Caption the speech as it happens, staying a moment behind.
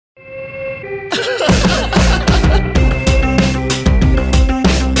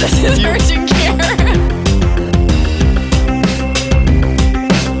This is urgent care.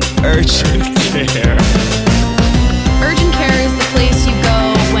 Urgent care. Urgent care is the place you go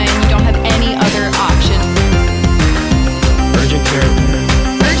when you don't have any other option. Urgent care.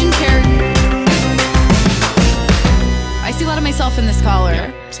 Urgent care. I see a lot of myself in this caller.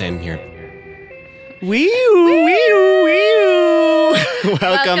 Yeah, same here. Wee-oo.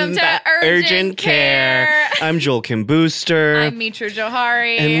 Welcome to Urgent Care. I'm Joel Kim Booster. I'm Mitra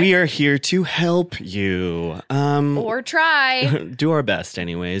Johari. And we are here to help you. Or try. Do our best,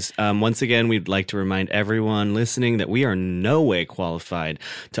 anyways. Once again, we'd like to remind everyone listening that we are no way qualified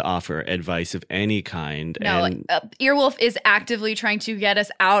to offer advice of any kind. No, and Earwolf is actively trying to get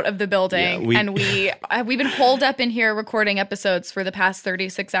us out of the building. Yeah, we've been holed up in here recording episodes for the past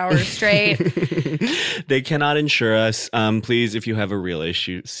 36 hours straight. They cannot insure us. Please, if you have a real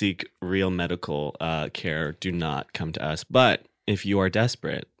issue, seek real medical care. Do not come to us. But if you are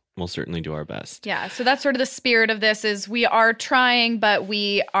desperate, we'll certainly do our best. Yeah, so that's sort of the spirit of this is we are trying, but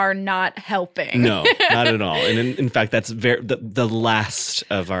we are not helping. No, not at all. And in fact, that's the last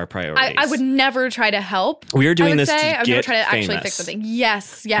of our priorities. I would never try to help. We are doing this to I would never get try to actually famous. fix something.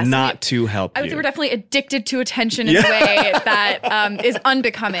 Yes. Not to help I would say you. we're definitely addicted to attention in a way that is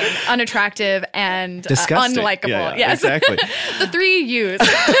unbecoming, unattractive, and Disgusting. unlikable. Yeah, yes, exactly. The three U's.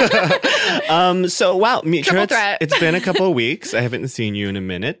 So wow, Mitra, Triple threat. it's been a couple of weeks. I haven't seen you in a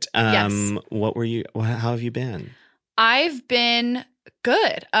minute. Yes. What were you? How have you been? I've been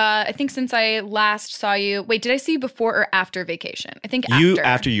good. I think since I last saw you. Wait, did I see you before or after vacation? I think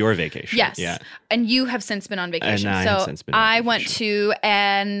After your vacation. Yes. Yeah. And you have since been on vacation. And I so have since been on I vacation. went to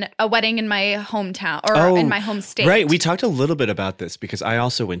a wedding in my hometown or in my home state. Right. We talked a little bit about this because I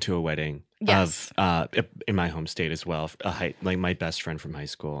also went to a wedding Yes. of in my home state as well. Like my best friend from high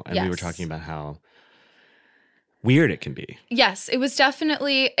school, and we were Yes. talking about how weird it can be. Yes, it was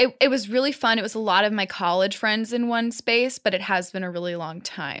definitely, it was really fun. It was a lot of my college friends in one space, but it has been a really long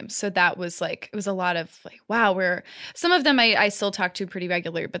time. So that was like, it was a lot of like, wow, some of them I still talk to pretty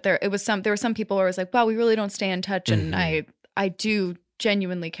regularly, but there were some people where I was like, wow, we really don't stay in touch. And I do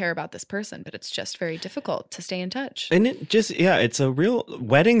genuinely care about this person, but it's just very difficult to stay in touch. And it just, it's a real,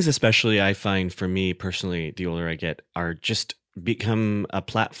 weddings especially, I find for me personally, the older I get, are just become a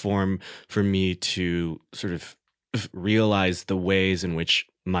platform for me to sort of realize the ways in which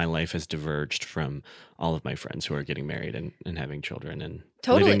my life has diverged from all of my friends who are getting married and having children and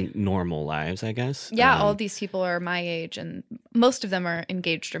living normal lives, I guess. Yeah, all of these people are my age, and most of them are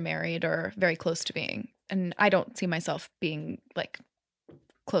engaged or married or very close to being. And I don't see myself being like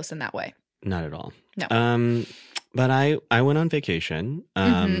close in that way. Not at all. No. But I went on vacation.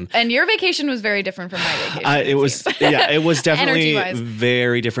 And your vacation was very different from my vacation. It was definitely Energy-wise.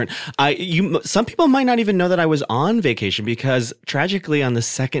 very different. Some people might not even know that I was on vacation because tragically on the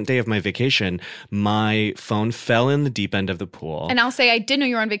second day of my vacation, my phone fell in the deep end of the pool. And I'll say I did know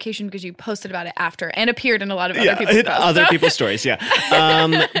you were on vacation because you posted about it after and appeared in a lot of other people's posts. Other people's stories, yeah.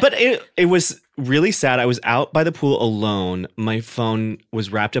 But it was really sad. I was out by the pool alone. My phone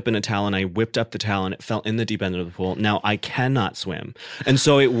was wrapped up in a towel and I whipped up the towel and it fell in the deep end of the pool. Now I cannot swim. And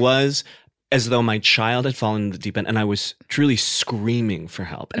so it was as though my child had fallen in the deep end and I was truly screaming for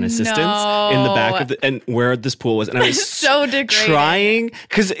help and assistance in the back of and where this pool was. And I was so degrading. Trying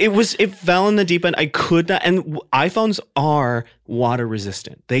because it fell in the deep end. I could not. And iPhones are water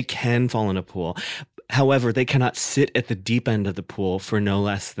resistant. They can fall in a pool. However, they cannot sit at the deep end of the pool for no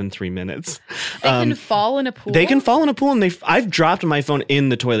less than 3 minutes. They can fall in a pool? They can fall in a pool, and I've dropped my phone in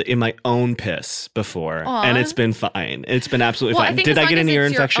the toilet in my own piss before, and it's been fine. It's been absolutely fine. Did I get an ear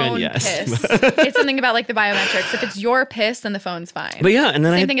infection? Yes. It's something about like the biometrics. If it's your piss, then the phone's fine. But yeah, and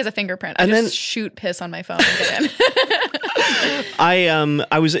then same thing as a fingerprint. I just shoot piss on my phone and get in.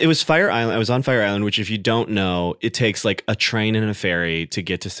 It was Fire Island. I was on Fire Island, which if you don't know, it takes like a train and a ferry to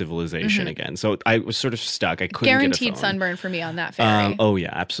get to civilization again. So I was sort of stuck. I couldn't Guaranteed get a phone. Sunburn for me on that ferry. Oh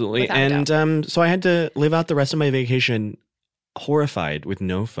yeah, absolutely. Without a And so I had to live out the rest of my vacation horrified with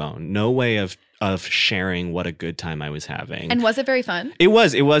no phone, no way of sharing what a good time I was having. And was it very fun? It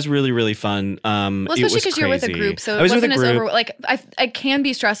was really, really fun. Well, especially because you're with a group, so it wasn't as over. Like, it can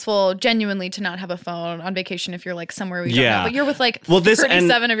be stressful, genuinely, to not have a phone on vacation if you're like somewhere we don't know. But you're with like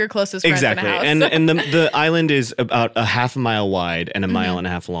 37 of your closest friends exactly. in a house. And the island is about a half a mile wide and a mile and a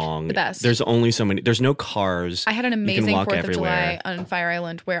half long. The best. There's only so many. There's no cars. I had an amazing 4th everywhere. of July on Fire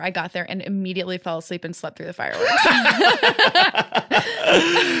Island where I got there and immediately fell asleep and slept through the fireworks.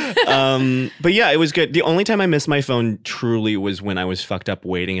 But yeah, it was good. The only time I missed my phone truly was when I was fucked up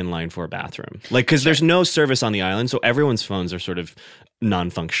waiting in line for a bathroom. Like, because there's no service on the island, so everyone's phones are sort of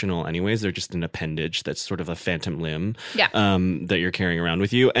non-functional anyways. They're just an appendage that's sort of a phantom limb Yeah. that you're carrying around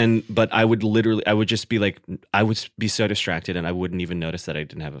with you. But I would just be like, I would be so distracted and I wouldn't even notice that I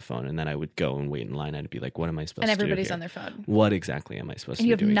didn't have a phone. And then I would go and wait in line. I'd be like, what am I supposed to do? And everybody's here? on their phone. What exactly am I supposed And to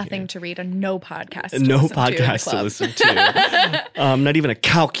you be doing have nothing here? to read and no podcast. No podcast to listen to. Not even a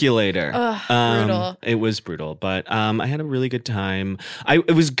calculator. Ugh, brutal. It was brutal, but I had a really good time.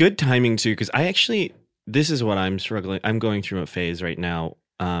 It was good timing too, because this is what I'm going through a phase right now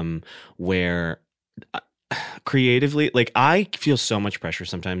where creatively, like, I feel so much pressure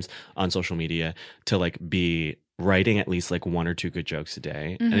sometimes on social media to like be writing at least like 1 or 2 good jokes a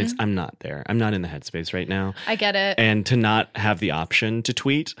day. Mm-hmm. And I'm not there. I'm not in the headspace right now. I get it. And to not have the option to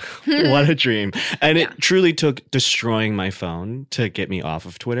tweet, what a dream. And it truly took destroying my phone to get me off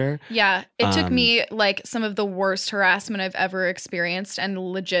of Twitter. Yeah, it took me like some of the worst harassment I've ever experienced and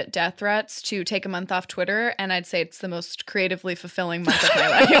legit death threats to take a month off Twitter. And I'd say it's the most creatively fulfilling month of my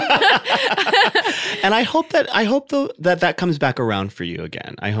life. And I hope that comes back around for you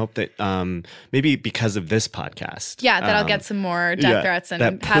again. I hope that maybe because of this podcast. Yeah, that I'll get some more death threats and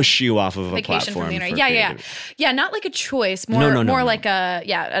that push you off of a vacation platform. from the internet. For Yeah. creative. Yeah, not like a choice, more No. like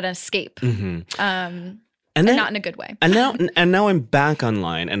an escape. Mm-hmm. And then, not in a good way. and now I'm back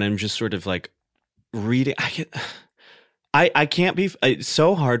online and I'm just sort of like reading. I can't be. It's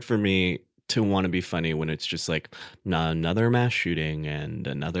so hard for me to want to be funny when it's just like another mass shooting and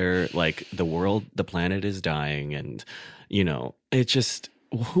another, like, the planet is dying, and it just.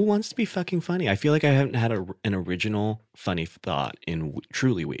 Who wants to be fucking funny? I feel like I haven't had an original funny thought in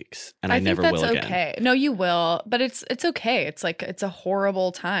truly weeks, and I never will again. I think that's okay. No, you will, but it's okay. It's like, it's a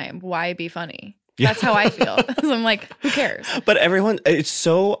horrible time. Why be funny? That's how I feel. So I'm like, who cares? But I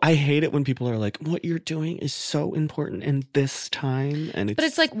hate it when people are like, what you're doing is so important in this time. But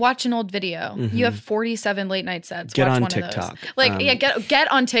it's like, watch an old video. Mm-hmm. You have 47 late night sets. Get watch on one TikTok. Of those. Like,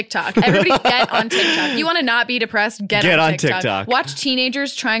 get on TikTok. Everybody get on TikTok. You want to not be depressed? Get on TikTok. Watch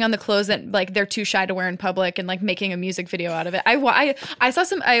teenagers trying on the clothes that like they're too shy to wear in public and like making a music video out of it. I saw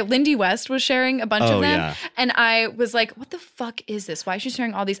Lindy West was sharing a bunch of them, and I was like, what the fuck is this? Why is she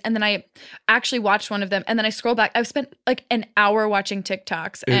sharing all these? And then I actually watched one of them, and then I scrolled back. I've spent like an hour watching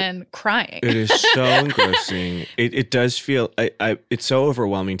TikToks and crying. It is so engrossing. It does feel. It's so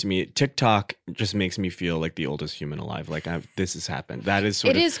overwhelming to me. TikTok just makes me feel like the oldest human alive. Like this has happened. That is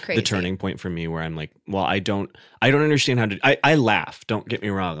sort of crazy. The turning point for me, where I'm like, well, I don't understand how to. I laugh. Don't get me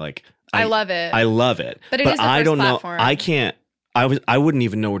wrong. Like I love it. I love it. But it is the I first don't platform. know. I can't. I wouldn't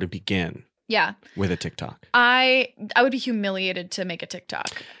even know where to begin. Yeah. With a TikTok. I would be humiliated to make a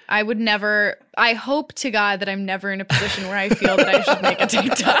TikTok. I would never. I hope to God that I'm never in a position where I feel that I should make a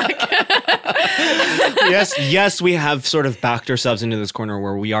TikTok. Yes, we have sort of backed ourselves into this corner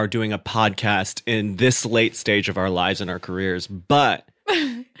where we are doing a podcast in this late stage of our lives and our careers, but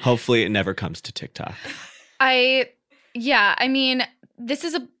hopefully it never comes to TikTok. I mean, this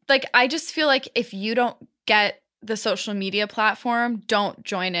is I just feel like if you don't get the social media platform, don't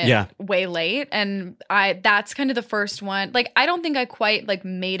join it way late. And that's kind of the first one. Like, I don't think I quite like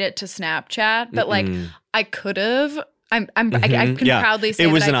made it to Snapchat, but like I could have. I can proudly say it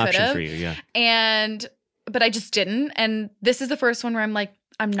was that an I option could've. for you, yeah. But I just didn't. And this is the first one where I'm like,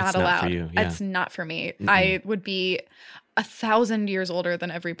 I'm not allowed. Not for you, yeah. It's not for me. I would be 1,000 years older than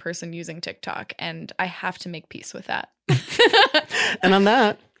every person using TikTok, and I have to make peace with that. And on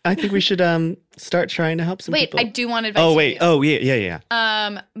that, I think we should start trying to help some people. Wait, I do want advice. Oh, wait. Oh, yeah.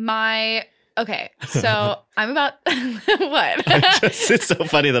 Okay, so I'm about what? It's so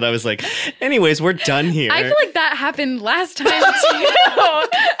funny that I was like, anyways, we're done here. I feel like that happened last time too.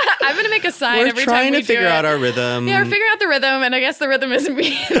 I'm gonna make a sign every time we do it. We're trying to figure out our rhythm. Yeah, we're figuring out the rhythm, and I guess the rhythm is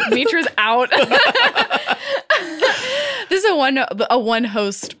Mitra's out. This is a one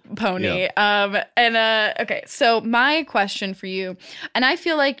host pony. Yeah. Okay, so my question for you, and I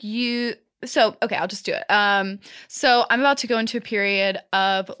feel like I'll just do it. So I'm about to go into a period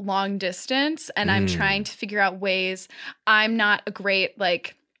of long distance, and I'm trying to figure out ways. I'm not great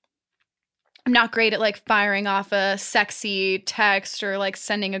at like firing off a sexy text or like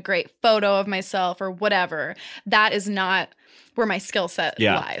sending a great photo of myself or whatever. That is not where my skill set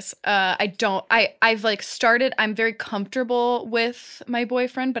lies. I've like started, I'm very comfortable with my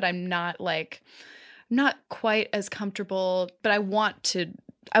boyfriend, but I'm not quite as comfortable, but I want to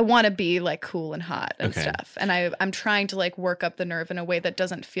be like cool and hot and stuff. And I'm trying to like work up the nerve in a way that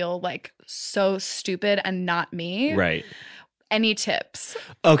doesn't feel like so stupid and not me. Right. Any tips?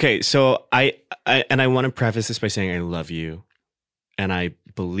 Okay, so I want to preface this by saying I love you, and I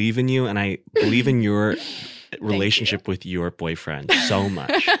believe in you, and I believe in your relationship with your boyfriend so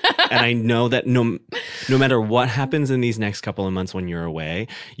much. And I know that no matter what happens in these next couple of months when you're away,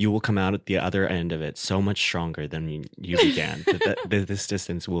 you will come out at the other end of it so much stronger than you began. This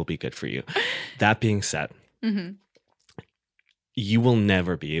distance will be good for you. That being said, you will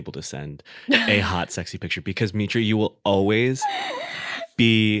never be able to send a hot, sexy picture because, Mitra, you will always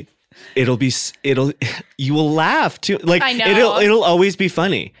be... you will laugh too. Like, I know. It'll always be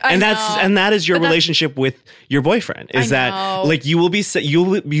funny. And that is your relationship with your boyfriend, is that like you will be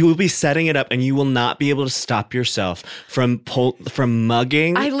setting it up and you will not be able to stop yourself from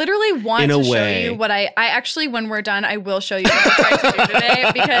mugging. I literally want to show you what I actually, when we're done, I will show you what I tried to do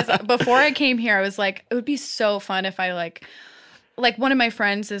today, because before I came here, I was like, it would be so fun if I like one of my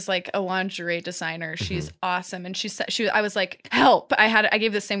friends is like a lingerie designer. She's awesome. And I was like, help. I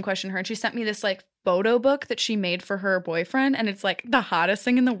gave the same question to her, and she sent me this like photo book that she made for her boyfriend. And it's like the hottest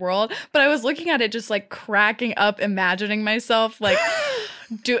thing in the world. But I was looking at it, just like cracking up, imagining myself like,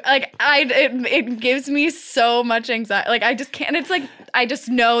 it gives me so much anxiety. Like, I just can't. It's like, I just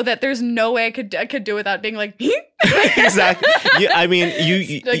know that there's no way I could do without being like, exactly. Yeah, I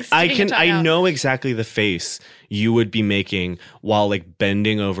mean, like I know exactly the face you would be making while like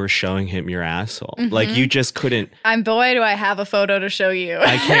bending over showing him your asshole. Like, you just couldn't. Boy, do I have a photo to show you.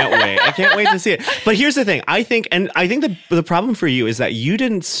 I can't wait to see it. But here's the thing. I think the problem for you is that you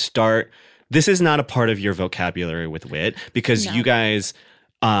didn't start. This is not a part of your vocabulary with Whit, because you guys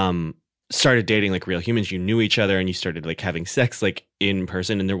started dating like real humans. You knew each other and you started like having sex like in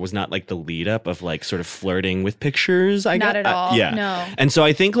person, and there was not like the lead up of like sort of flirting with pictures. Not at all. Yeah. No. And so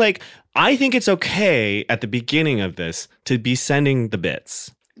I think it's okay at the beginning of this to be sending the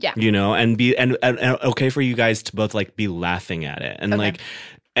bits. Yeah. You know, and okay for you guys to both like be laughing at it and like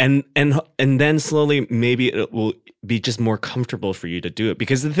and then slowly maybe it will be just more comfortable for you to do it,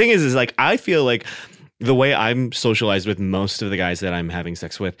 because the thing is like I feel like the way I'm socialized with most of the guys that I'm having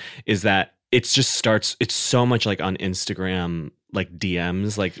sex with is that it's so much like on Instagram, like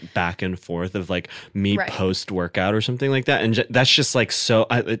DMs, like back and forth of like me post workout or something like that. And that's just like, so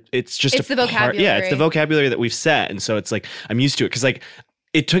it's the vocabulary. Yeah. It's the vocabulary that we've set. And so it's like, I'm used to it. Cause like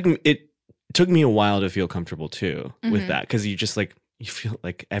it took me a while to feel comfortable too with that. Cause you just like, you feel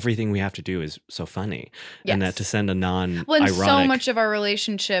like everything we have to do is so funny. Yes. And that to send a non-ironic... Well, and so much of our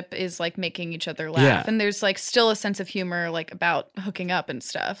relationship is like making each other laugh. Yeah. And there's like still a sense of humor like about hooking up and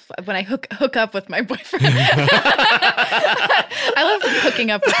stuff. When I hook up with my boyfriend. I love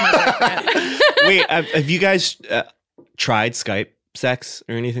hooking up with my boyfriend. Wait, have you guys tried Skype sex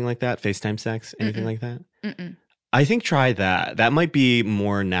or anything like that? FaceTime sex? Anything like that? I think try that. That might be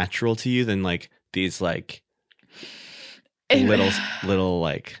more natural to you than like these like... little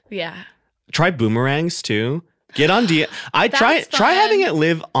like try boomerangs too. Get on DM. Try having it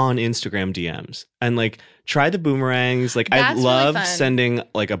live on Instagram DMs and like try the boomerangs. Like I love really sending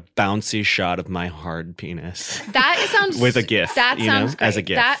like a bouncy shot of my hard penis. That sounds with a GIF. That sounds great. As a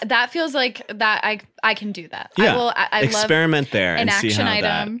GIF. That feels like that I can do that. Yeah. I experiment love there and see how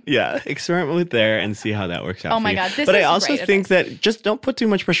item. Experiment with there and see how that works out. Oh my god! But I also think that just don't put too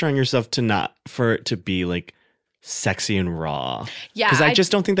much pressure on yourself for it to be like sexy and raw. Yeah. Because I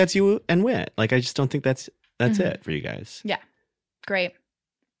just don't think that's you and Whit. Like, I just don't think that's it for you guys. Yeah. Great.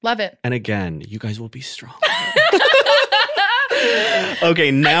 Love it. And again, you guys will be strong. Okay,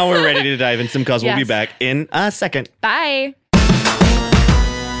 now we're ready to dive into some calls. We'll be back in a second. Bye.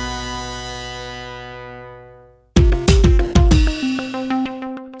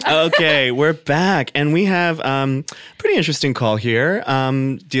 Okay, we're back. And we have pretty interesting call here.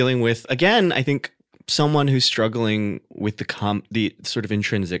 Dealing with, again, I think, someone who's struggling with the sort of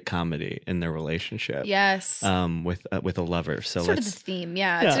intrinsic comedy in their relationship. Yes. With a lover. So sort of the theme.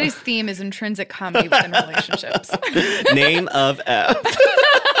 Yeah. Today's theme is intrinsic comedy within relationships. Name of F.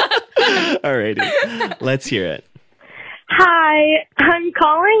 Alrighty. Let's hear it. Hi. I'm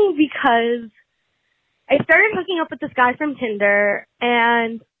calling because I started hooking up with this guy from Tinder,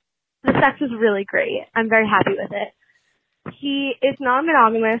 and the sex was really great. I'm very happy with it. He is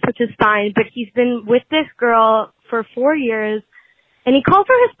non-monogamous, which is fine, but he's been with this girl for 4 years, and he calls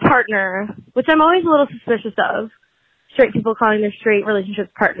her his partner, which I'm always a little suspicious of. Straight people calling their straight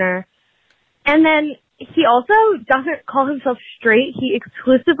relationships partner. And then he also doesn't call himself straight. He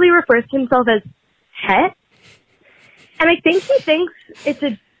exclusively refers to himself as het. And I think he thinks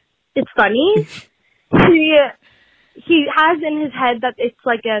it's funny. He has in his head that it's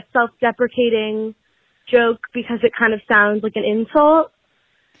like a self-deprecating joke because it kind of sounds like an insult,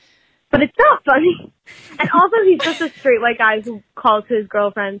 but it's not funny. And also, he's just a straight white guy who calls his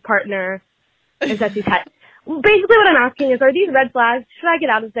girlfriend partner and says he's het. Basically, what I'm asking is, are these red flags? Should I get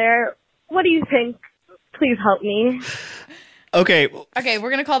out of there? What do you think? please help me? Okay. Okay,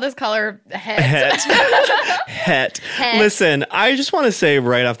 we're gonna call this caller Het. Het. Het. Listen, I just want to say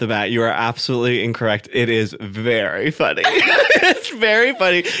right off the bat, you are absolutely incorrect. It is very funny. It's very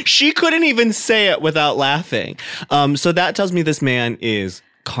funny. She couldn't even say it without laughing. So that tells me this man is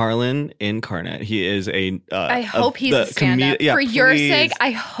Carlin incarnate. He is a. I hope he's a stand-up. Yeah, For your sake,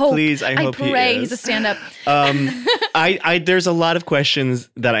 I hope. Please, I hope pray he is. he's a stand-up. There's a lot of questions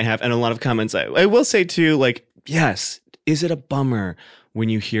that I have and a lot of comments. I will say too, like, yes, is it a bummer when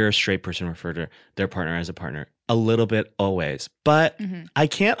you hear a straight person refer to their partner as a partner? A little bit, always. But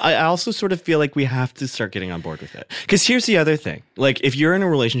I also sort of feel like we have to start getting on board with it. Because here's the other thing. Like, if you're in a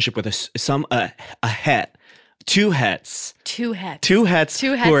relationship with a het, two hets who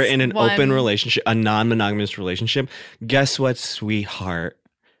are in an open relationship, a non-monogamous relationship, guess what, sweetheart?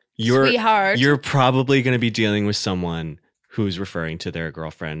 You're probably going to be dealing with someone who's referring to their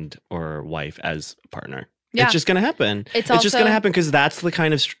girlfriend or wife as a partner. Yeah. It's just going to happen. It's just going to happen because that's the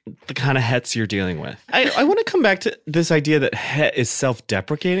kind of hets you're dealing with. I want to come back to this idea that het is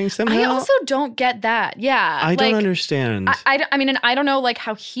self-deprecating somehow. I also don't get that. Yeah. I don't understand. I mean, and I don't know like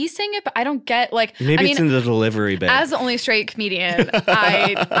how he's saying it, but I don't get like. Maybe it's in the delivery bit. As the only straight comedian,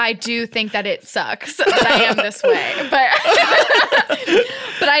 I do think that it sucks that I am this way.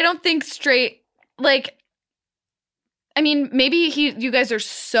 But I don't think straight, like, I mean, maybe you guys are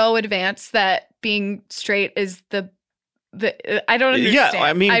so advanced that being straight is the I don't understand. Yeah,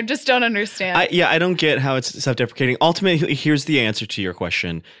 I mean, I just don't understand. I don't get how it's self-deprecating. Ultimately, here's the answer to your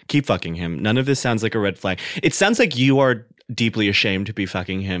question. Keep fucking him. None of this sounds like a red flag. It sounds like you are deeply ashamed to be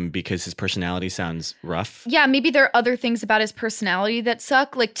fucking him because his personality sounds rough. Yeah, maybe there are other things about his personality that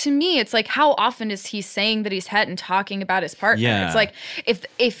suck. Like, to me, it's like, how often is he saying that he's het and talking about his partner? Yeah. It's like,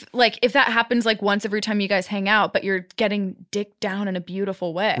 if that happens like once every time you guys hang out, but you're getting dick down in a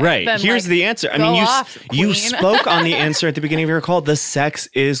beautiful way. Right. Then, here's the answer. I mean, you spoke on the answer at the beginning of your call. The sex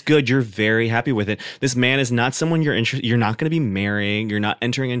is good. You're very happy with it. This man is not someone you're not going to be marrying. You're not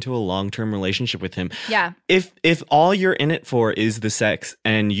entering into a long-term relationship with him. Yeah. If all you're in it for is the sex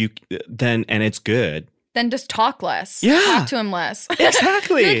and it's good, then just talk less. Yeah. Talk to him less.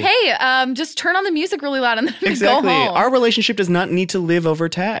 Exactly. Like, hey, just turn on the music really loud and then exactly. go home. Our relationship does not need to live over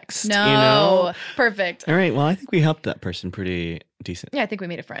text. No. You know? Perfect. All right. Well, I think we helped that person pretty decent. Yeah, I think we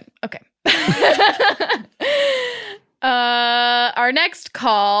made a friend. Okay. Our next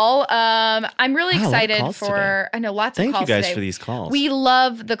call, I'm really excited for today. I know lots of calls Thank you guys today. for these calls. We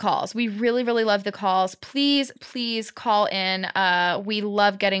love the calls. We really, really love the calls. Please call in. We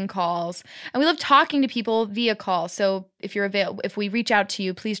love getting calls and we love talking to people via call. So if we reach out to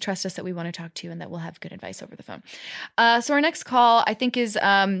you, please trust us that we want to talk to you and that we'll have good advice over the phone. So our next call I think is,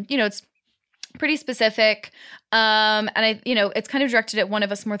 it's pretty specific. And it's kind of directed at one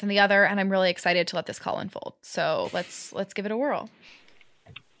of us more than the other. And I'm really excited to let this call unfold. So let's give it a whirl.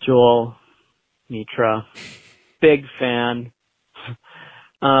 Joel, Mitra, big fan.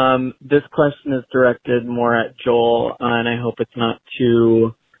 This question is directed more at Joel, and I hope it's not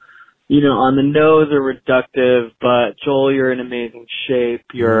too, on the nose or reductive, but Joel, you're in amazing shape.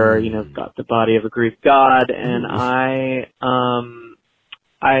 You're, got the body of a Greek god, and I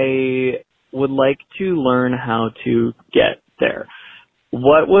would like to learn how to get there.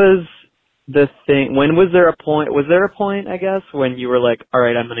 What was the thing? Was there a point, I guess, when you were like, all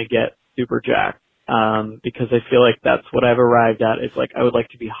right, I'm going to get super jacked? Because I feel like that's what I've arrived at. It's like, I would like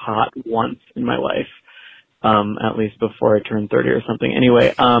to be hot once in my life, at least before I turn 30 or something.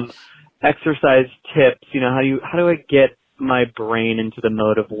 Anyway, exercise tips, how do I get my brain into the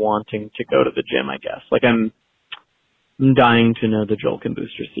mode of wanting to go to the gym, I guess? Like, I'm dying to know the Joel Kim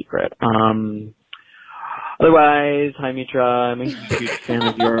Booster secret. Otherwise, hi Mitra, I'm a huge fan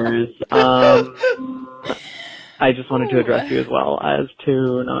of yours. I just wanted to address you as well as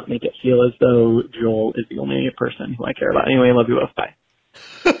to not make it feel as though Joel is the only person who I care about. Anyway, love you both. Bye.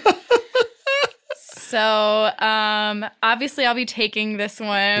 So, obviously I'll be taking this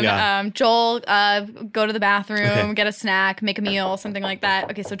one. Yeah. Joel, go to the bathroom, get a snack, make a meal, something like that.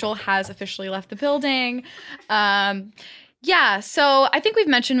 Okay, so Joel has officially left the building. Yeah, so I think we've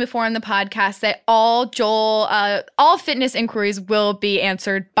mentioned before on the podcast that all fitness inquiries will be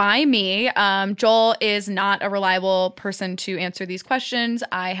answered by me. Joel is not a reliable person to answer these questions.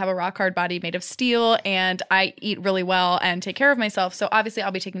 I have a rock hard body made of steel and I eat really well and take care of myself. So obviously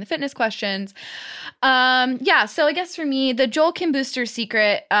I'll be taking the fitness questions. So I guess for me, the Joel Kim Booster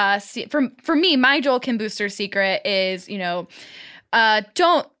secret, for me, my Joel Kim Booster secret is,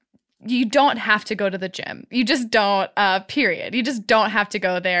 you don't have to go to the gym. You just don't, period. You just don't have to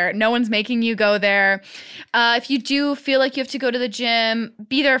go there. No one's making you go there. If you do feel like you have to go to the gym,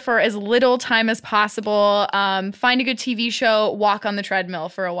 be there for as little time as possible. Find a good TV show, walk on the treadmill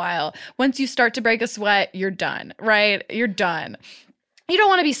for a while. Once you start to break a sweat, you're done, right? You're done. You don't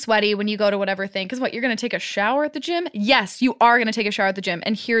want to be sweaty when you go to whatever thing. Because what, you're going to take a shower at the gym? Yes, you are going to take a shower at the gym.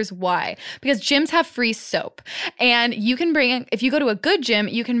 And here's why. Because gyms have free soap. And you can bring, if you go to a good gym,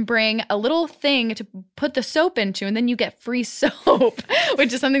 you can bring a little thing to put the soap into, and then you get free soap,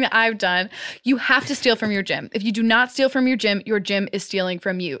 which is something that I've done. You have to steal from your gym. If you do not steal from your gym is stealing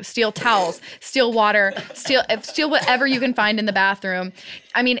from you. Steal towels, steal water, steal whatever you can find in the bathroom.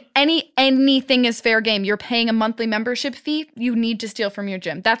 I mean, anything is fair game. You're paying a monthly membership fee. You need to steal from your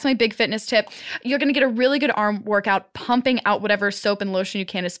gym. That's my big fitness tip. You're going to get a really good arm workout, pumping out whatever soap and lotion you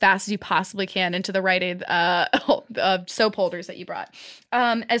can as fast as you possibly can into the Rite Aid soap holders that you brought.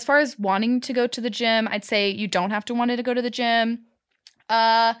 As far as wanting to go to the gym, I'd say you don't have to want to go to the gym.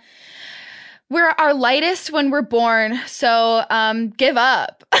 We're our lightest when we're born, so give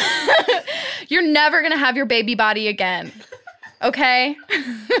up. You're never going to have your baby body again. Okay.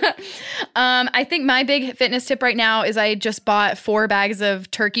 I think my big fitness tip right now is I just bought 4 bags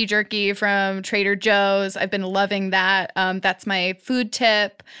of turkey jerky from Trader Joe's. I've been loving that. That's my food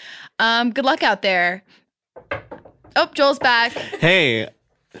tip. Good luck out there. Oh, Joel's back. Hey,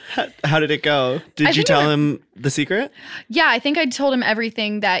 how did it go? Did you tell him the secret? Yeah, I think I told him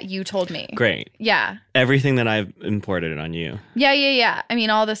everything that you told me. Great. Yeah. Everything that I've imported on you. Yeah. I mean,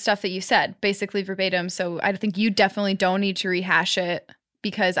 all the stuff that you said, basically verbatim. So I think you definitely don't need to rehash it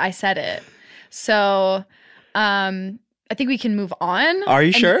because I said it. So I think we can move on. Are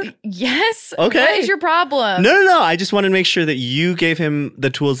you sure? Yes. Okay. What is your problem? No. I just want to make sure that you gave him the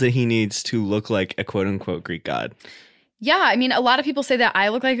tools that he needs to look like a quote unquote Greek god. Yeah, I mean, a lot of people say that I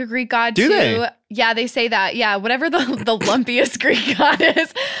look like a Greek god too. Do they? Yeah, they say that. Yeah, whatever the lumpiest Greek god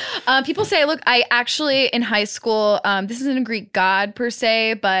is. People say, look, I actually in high school, this isn't a Greek god per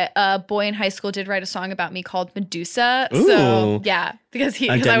se, but a boy in high school did write a song about me called Medusa. Ooh. So yeah, because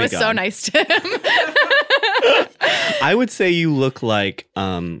I was so nice to him. I would say you look like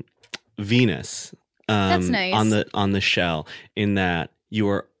Venus. That's nice. On the shell, in that you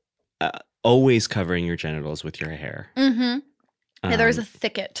are always covering your genitals with your hair. Mm-hmm. Yeah, there's a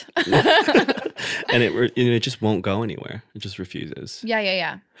thicket. And it just won't go anywhere. It just refuses.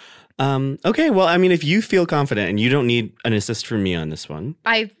 Yeah. Okay, well, I mean, if you feel confident and you don't need an assist from me on this one.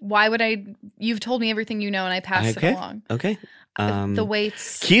 Why would I? You've told me everything you know and I passed it along. Okay. The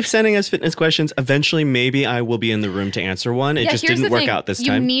weights. Keep sending us fitness questions. Eventually, maybe I will be in the room to answer one. It just didn't work out this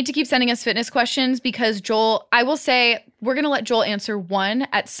time. You need to keep sending us fitness questions because Joel, I will say, we're going to let Joel answer one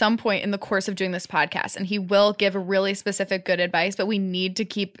at some point in the course of doing this podcast. And he will give really specific good advice, but we need to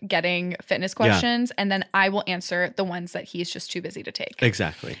keep getting fitness questions. And then I will answer the ones that he's just too busy to take.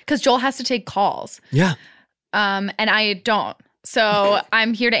 Exactly. Because Joel has to take calls. Yeah. And I don't. So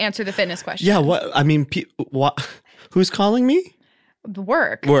I'm here to answer the fitness questions. Yeah. What? I mean, what? Who's calling me?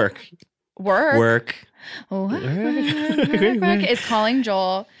 Work is calling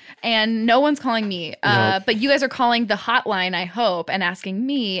Joel, and no one's calling me. Nope. But you guys are calling the hotline, I hope, and asking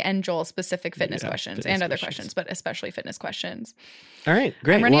me and Joel specific fitness questions and other questions, but especially fitness questions. All right,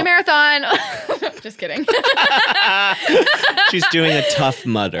 great. I'm running a marathon. Just kidding. She's doing a Tough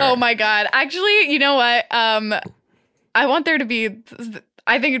Mudder. Oh my God. Actually, you know what? I want there to be...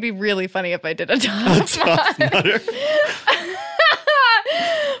 I think it'd be really funny if I did a Tough Mudder.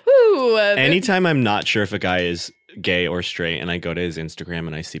 Anytime I'm not sure if a guy is gay or straight and I go to his Instagram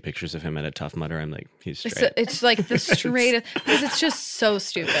and I see pictures of him at a Tough Mudder, I'm like, he's straight. It's like the straightest, because it's just so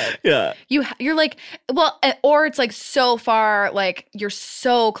stupid. Yeah. You're like, well, or it's like so far, like you're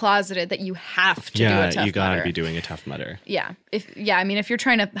so closeted that you have to do a Tough Mudder. Yeah, you gotta be doing a Tough Mudder. Yeah. I mean, if you're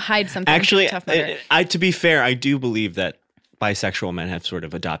trying to hide something, actually, Tough Mudder. To be fair, I do believe that bisexual men have sort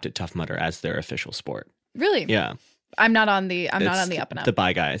of adopted Tough Mudder as their official sport. Really? Yeah. I'm not on the up and up. The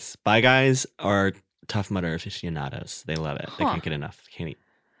bi guys. Bi guys are Tough Mudder aficionados. They love it. They can't get enough. Can't eat.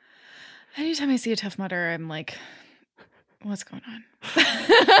 Anytime I see a Tough Mudder, I'm like, what's going on?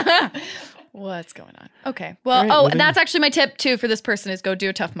 What's going on? Okay. Well, right, and that's actually my tip too for this person is go do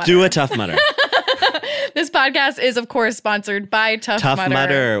a Tough Mudder. Do a Tough Mudder. This podcast is, of course, sponsored by Tough Mudder. Tough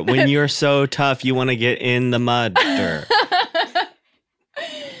Mudder. When you're so tough, you want to get in the mudder.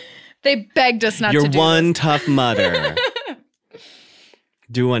 They begged us not You're to do one this. Tough Mudder.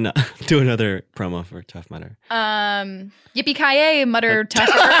 Do another promo for Tough Mudder. Yippee-ki-yay, Mudder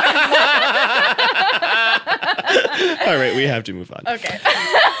Tougher. All right, we have to move on. Okay.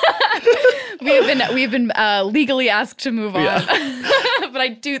 We've been legally asked to move on. Yeah. But but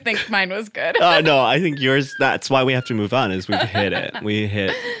I do think mine was good. No, I think yours, that's why we have to move on, is we've hit it. We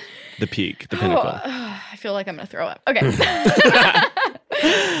hit the peak, the pinnacle. I feel like I'm going to throw up. Okay.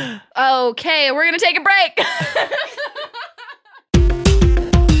 Okay, we're going to take a break.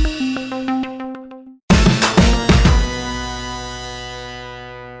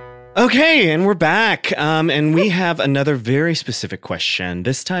 Okay, and we're back. And we have another very specific question.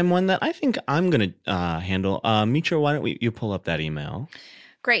 This time one that I think I'm going to handle. Mitra, why don't you pull up that email?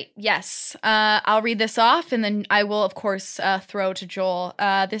 Great. Yes. I'll read this off and then I will, of course, throw to Joel.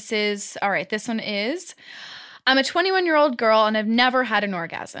 This one is, I'm a 21-year-old girl and I've never had an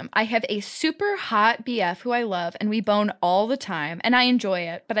orgasm. I have a super hot BF who I love and we bone all the time and I enjoy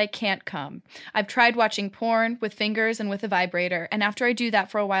it, but I can't come. I've tried watching porn with fingers and with a vibrator, and after I do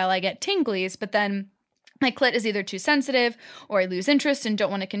that for a while I get tinglies, but then my clit is either too sensitive or I lose interest and don't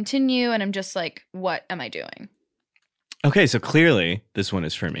want to continue, and I'm just like, what am I doing? Okay, so clearly this one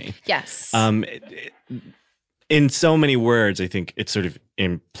is for me. Yes. In so many words, I think it's sort of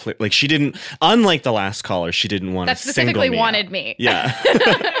like she didn't, unlike the last caller, she didn't want to specifically single me wanted out. me. Yeah.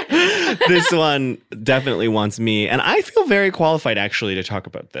 This one definitely wants me. And I feel very qualified actually to talk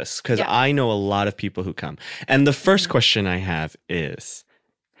about this because I know a lot of people who come. And the first question I have is,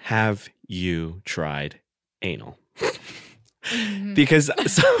 have you tried anal? Because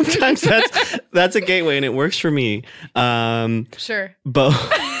sometimes that's a gateway and it works for me. Sure.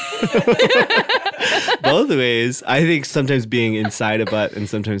 Both ways. I think sometimes being inside a butt and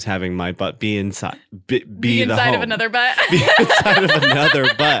sometimes having my butt be inside be inside of another butt. Be inside of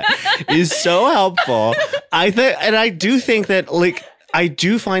another butt is so helpful. I do think that, like, I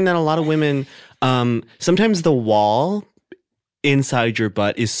do find that a lot of women, sometimes the wall inside your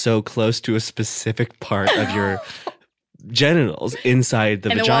butt is so close to a specific part of your genitals inside the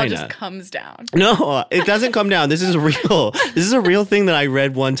vagina. And the wall just comes down. No, it doesn't come down. This is real. This is a real thing that I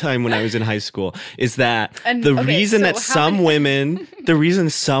read one time when I was in high school, is that the reason some women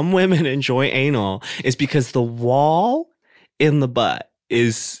enjoy anal is because the wall in the butt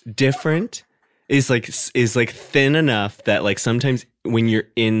is different, is like thin enough that, like, sometimes when you're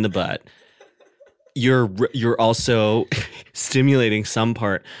in the butt, you're also stimulating some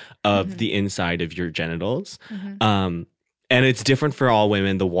part of the inside of your genitals. And it's different for all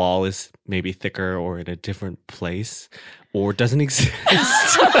women. The wall is maybe thicker or in a different place or doesn't exist.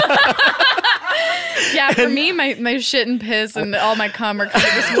 Yeah, for me, my shit and piss and all my cum are kind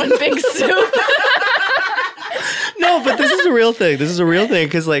of this one big soup. No, but this is a real thing. This is a real thing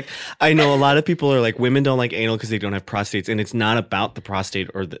because, like, I know a lot of people are like, women don't like anal because they don't have prostates, and it's not about the prostate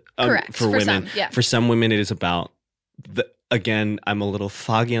or the correct for women. Some, yeah. For some women, it is about the. Again, I'm a little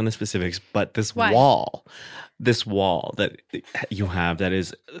foggy on the specifics, but this Why? wall that you have that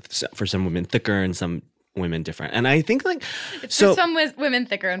is for some women thicker and some women different, and I think like it's for some women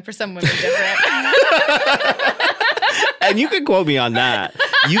thicker and for some women different. And you can quote me on that.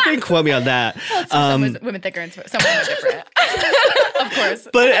 Well, it's some women thicker and some women different. Of course.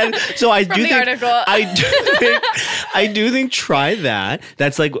 But and so I do think article. I do think try that.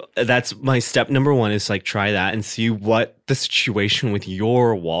 That's my step number one, is like try that and see what the situation with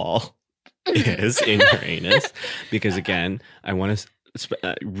your wall is in your anus, because again, I want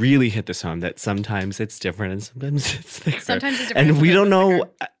to really hit this home that sometimes it's different and sometimes it's thicker. Sometimes it's different. And we don't know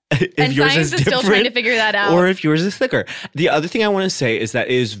if and yours science is still trying to figure that out, or if yours is thicker. The other thing I want to say is that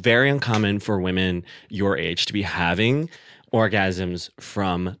it is very uncommon for women your age to be having orgasms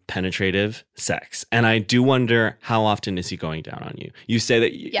from penetrative sex. And I do wonder, how often is he going down on you? You say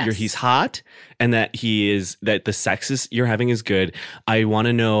that he's hot and that that the sex you're having is good. I want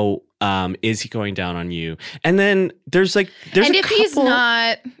to know, is he going down on you? And then there's and if he's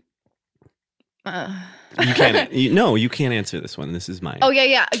not, you can't. You can't answer this one. This is mine. Oh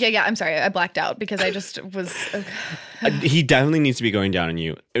yeah. I'm sorry, I blacked out because I just was. He definitely needs to be going down on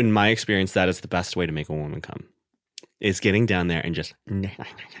you. In my experience, that is the best way to make a woman come. Is getting down there and just. And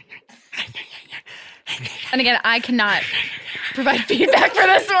again, I cannot provide feedback for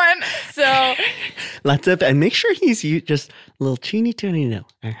this one. So lots of, and make sure he's just a little teeny tiny no,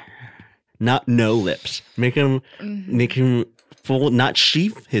 not no lips. Make him full, not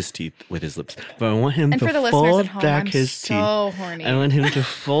sheath his teeth with his lips, but I want him to fold back his teeth. Horny. I want him to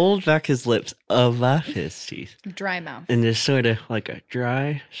fold back his lips above his teeth. Dry mouth. And just sort of like a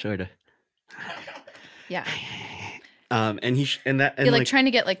dry sort of. Yeah. And you're like trying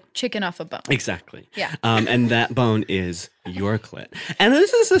to get like chicken off a bone. Exactly. Yeah. And that bone is your clit. And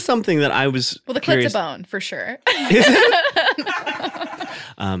this is something that I was the curious. Clit's a bone for sure. Is it?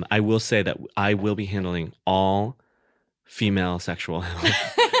 I will say that I will be handling all female sexual health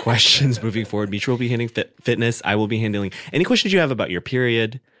questions moving forward. Mitra will be handling fitness. I will be handling any questions you have about your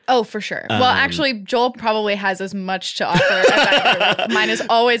period. Oh, for sure. Well, actually, Joel probably has as much to offer as I do. Mine is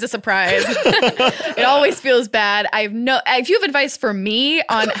always a surprise. It always feels bad. If you have advice for me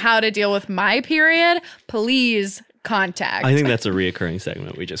on how to deal with my period, please contact. I think that's a reoccurring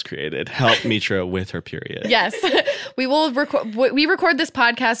segment we just created. Help Mitra with her period. Yes. We record this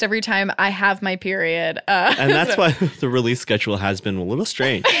podcast every time I have my period. And that's why the release schedule has been a little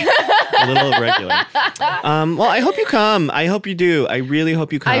strange. A little irregular. Well, I hope you come. I hope you do. I really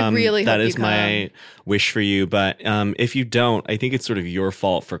hope you come. I really that hope is you my wish for you. But if you don't, I think it's sort of your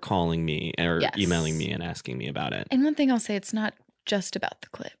fault for calling me or emailing me and asking me about it. And one thing I'll say, it's not just about the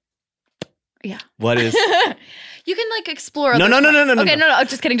clip. Yeah. What is? You can like explore. No. Okay, no.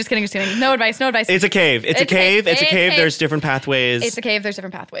 Just kidding. No advice. It's a cave. It's a cave. There's different pathways. It's a cave. There's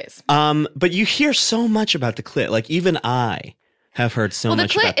different pathways. But you hear so much about the clit. Like even I have heard so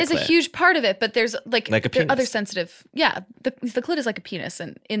much about the clit. The clit is a huge part of it, but there's like a penis. other sensitive. Yeah, the clit is like a penis,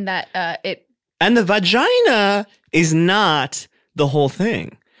 and in that it. And the vagina is not the whole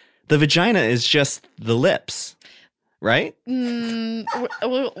thing. The vagina is just the lips. Right? We'll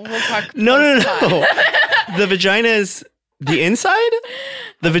talk. No. The vagina is the inside?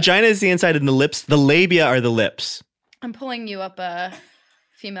 The vagina is the inside and the lips, the labia are the lips. I'm pulling you up a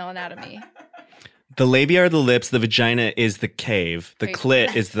female anatomy. The labia are the lips, the vagina is the cave. The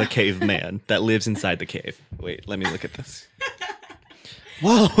clit is the caveman that lives inside the cave. Wait, let me look at this.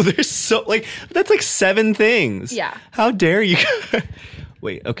 Whoa, there's that's like 7 things. Yeah. How dare you?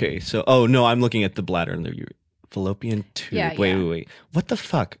 Wait, okay. So, no, I'm looking at the bladder and the fallopian tube. Yeah, wait. What the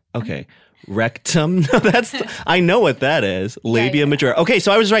fuck? Okay. Rectum? No, I know what that is. Labia majora. Okay,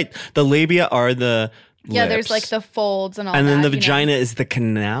 so I was right. The labia are the lips. There's like the folds and all that. And then the vagina is the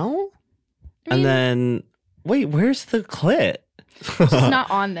canal? And then, wait, where's the clit? It's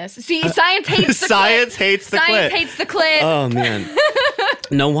not on this. See, science hates the clit. Science hates the clit. Science hates the clit. Oh, man.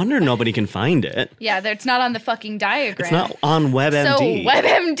 No wonder nobody can find it. Yeah, it's not on the fucking diagram. It's not on WebMD. So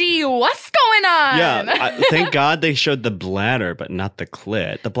WebMD, what's going on? Yeah, thank God they showed the bladder, but not the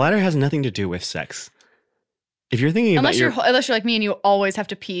clit. The bladder has nothing to do with sex. If you're thinking about unless you're like me and you always have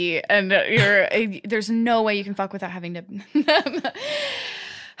to pee, and there's no way you can fuck without having to.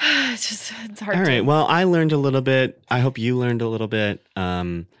 It's hard. All right. Well, I learned a little bit. I hope you learned a little bit.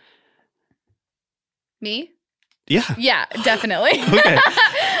 Me? Yeah. Yeah, definitely. Okay.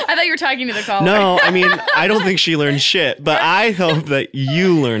 I thought you were talking to the caller. No, I mean, I don't think she learned shit, but I hope that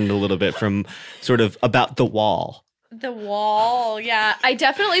you learned a little bit from sort of about the wall. The wall, yeah. I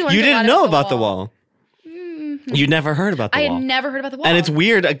definitely learned You didn't know about the wall. wall. You'd never heard about the wall. I had never heard about the wall. And it's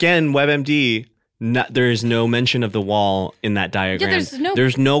weird, again, WebMD, there is no mention of the wall in that diagram. Yeah,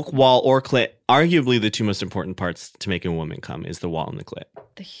 there's no wall or clit. Arguably, the 2 most important parts to make a woman come is the wall and the clit.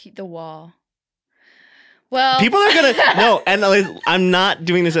 The wall. Well, people are gonna no, and I'm not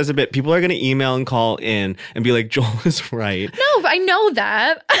doing this as a bit. People are gonna email and call in and be like, Joel is right. No, I know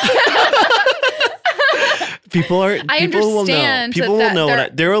that. People understand will know. People will know.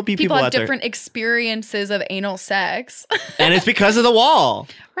 There will be people out there. People have different experiences of anal sex, and it's because of the wall.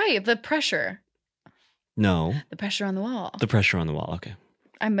 Right, the pressure. No, the pressure on the wall. The pressure on the wall. Okay,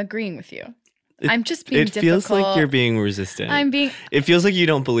 I'm agreeing with you. I'm just being difficult. It feels like you're being resistant. It feels like you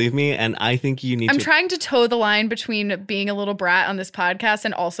don't believe me, and I think you need I'm trying to toe the line between being a little brat on this podcast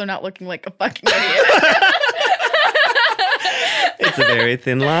and also not looking like a fucking idiot. It's a very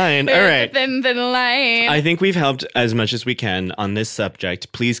thin line. All right. Thin line. I think we've helped as much as we can on this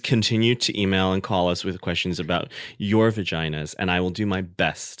subject. Please continue to email and call us with questions about your vaginas, and I will do my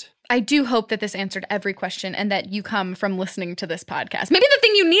best. I do hope that this answered every question and that you come from listening to this podcast. Maybe the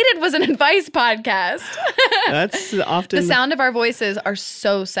thing you needed was an advice podcast. That's often... The sound of our voices are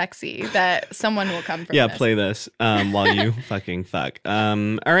so sexy that someone will come from this. Play this while you fucking fuck.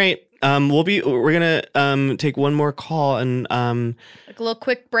 All right. We're gonna take one more call and like a little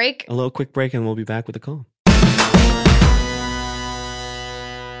quick break. A little quick break, and we'll be back with a call.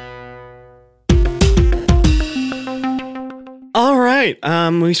 All right.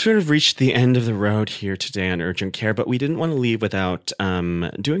 We sort of reached the end of the road here today on Urgent Care, but we didn't want to leave without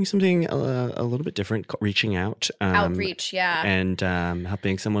doing something a little bit different, reaching out. Outreach, yeah. And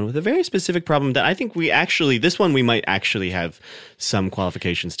helping someone with a very specific problem that I think we might actually have some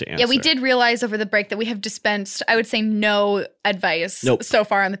qualifications to answer. Yeah, we did realize over the break that we have dispensed, I would say, no advice so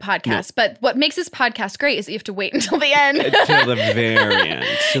far on the podcast. Nope. But what makes this podcast great is that you have to wait until the end. Until the very end.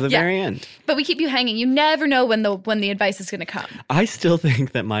 To the very end. But we keep you hanging. You never know when the advice is going to come. I still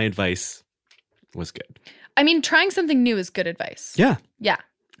think that my advice was good. I mean, trying something new is good advice. Yeah. Yeah.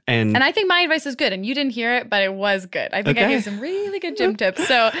 And I think my advice is good, and you didn't hear it, but it was good. I think I Okay. gave some really good gym tips.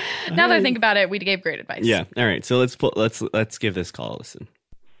 So now that I think about it, we gave great advice. yeah. All right. So let's give this call a listen.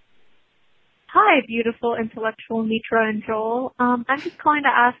 Hi, beautiful, intellectual Mitra and Joel. I'm just calling to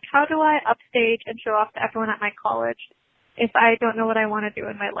ask, how do I upstage and show off to everyone at my college if I don't know what I want to do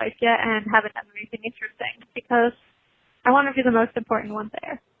in my life yet and haven't done anything interesting? Because I want to be the most important one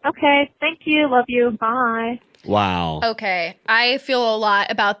there. Okay, thank you, love you, bye. Wow. Okay. I feel a lot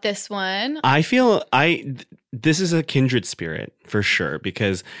about this one. I feel this is a kindred spirit for sure,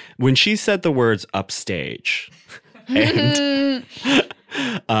 because when she said the words upstage and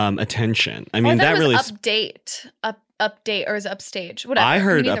attention, I mean, I thought that it was really update, or is it upstage? Whatever. I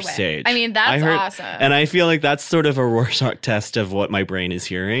heard Either way. upstage. I mean, that's awesome. And I feel like that's sort of a Rorschach test of what my brain is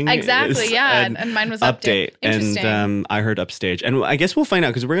hearing. Exactly, yeah. And mine was update. Interesting. And I heard upstage. And I guess we'll find out,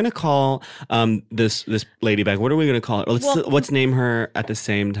 because we're going to call this lady back. What are we going to call her? Let's name her at the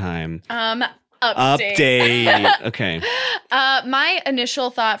same time. Update. Okay. My initial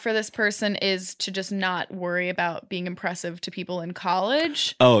thought for this person is to just not worry about being impressive to people in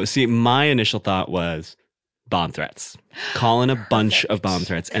college. Oh, see, my initial thought was bomb threats. Call in a bunch of bomb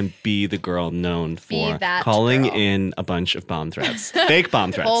threats and be the girl known for calling in a bunch of bomb threats. Fake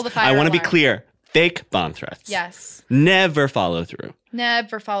bomb threats. Pull the fire I want to be alarm. clear. Fake bomb threats. Yes. Never follow through.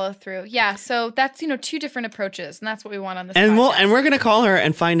 Never follow through. Yeah. So that's, two different approaches, and that's what we want on this And podcast. we're gonna call her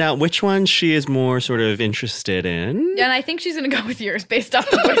and find out which one she is more sort of interested in. Yeah, and I think she's going to go with yours based off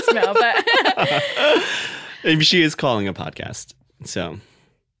the voicemail. But Maybe she is calling a podcast. So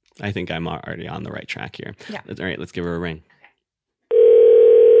I think I'm already on the right track here. Yeah. All right, let's give her a ring.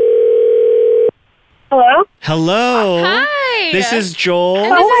 Hello? Hello. Hi. This is Joel. And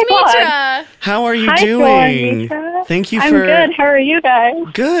this Oh is my Mitra. How are you Hi, Joel and doing? Mitra. Thank you I'm for good. How are you guys?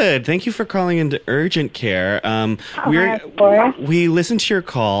 Good. Thank you for calling into urgent care. Of course. We listened to your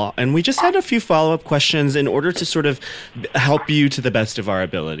call, and we just had a few follow-up questions in order to sort of help you to the best of our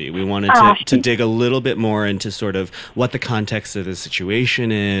ability. We wanted to dig a little bit more into sort of what the context of the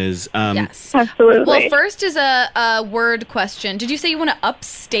situation is. Yes. Absolutely. Well, first is a word question. Did you say you want to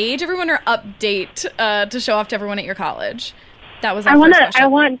upstage everyone or update to show off to everyone at your college? That was our first question. I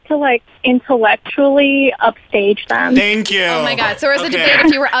want to like intellectually upstage them. Thank you. Oh my God. So it was a debate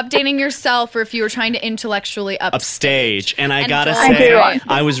if you were updating yourself or if you were trying to intellectually Upstage. And I And gotta Joel say, was right.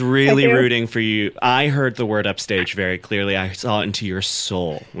 I was really I do. rooting for you. I heard the word upstage very clearly. I saw it into your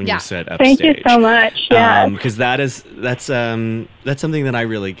soul when Yeah. you said upstage. Thank you so much. Yeah. Because that's something that I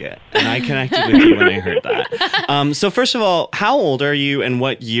really get, and I connected with you when I heard that. So first of all, how old are you, and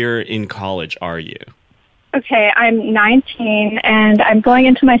what year in college are you? Okay, I'm 19 and I'm going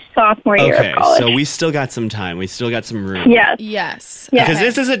into my sophomore year Okay, of college. so we still got some time. We still got some room. Yes. Yes. Yeah. Because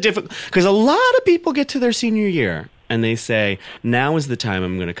this is a difficult. Because a lot of people get to their senior year and they say, "Now is the time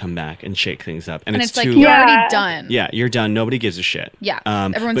I'm going to come back and shake things up," And it's like, too you're late. already Yeah. done. Yeah, you're done. Nobody gives a shit. Yeah,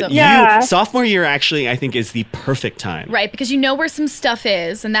 Everyone's everyone's but over. you, Yeah. sophomore year actually, I think, is the perfect time. Right, because you know where some stuff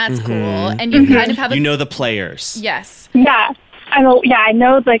is, and that's cool. And you kind of have a... You know the players. Yes. Yeah. I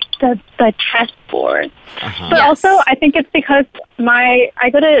know like the test board. Uh-huh. But Yes. also I think it's because I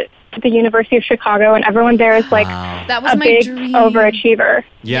go to the University of Chicago and everyone there is like Wow. That was a my big dream. overachiever.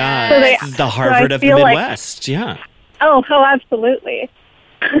 Yeah, So they- it's the Harvard I of the feel like- Midwest. Yeah. Oh, absolutely.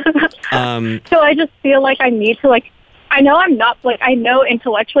 Um, So I just feel like I need to like I know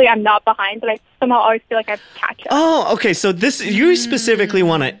intellectually I'm not behind, but I somehow always feel like I have to catch up. oh, okay. So you specifically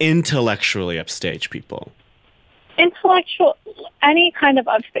want to intellectually upstage people. Intellectual, any kind of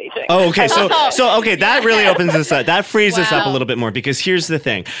upstaging. Oh, okay. So okay, that really opens us up. That frees us up a Wow. little bit more, because here's the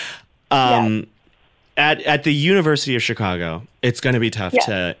thing. At the University of Chicago, it's going to be tough Yes.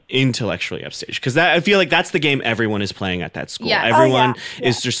 to intellectually upstage, because I feel like that's the game everyone is playing at that school. Yes. Everyone yeah.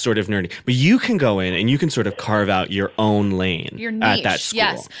 is just sort of nerdy, but you can go in and you can sort of carve out your own lane Your niche. at that school.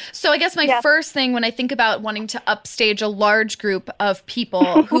 Yes. So I guess my Yeah. first thing when I think about wanting to upstage a large group of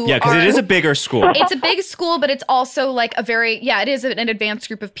people who Yeah, because are... it is a bigger school. It's a big school, but it's also like it is an advanced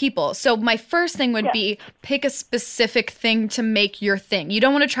group of people. So my first thing would be pick a specific thing to make your thing. You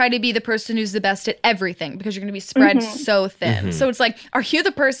don't want to try to be the person who's the best at everything, because you're going to be spread so thin. So it's like, are you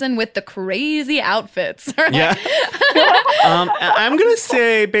the person with the crazy outfits? Yeah. I'm going to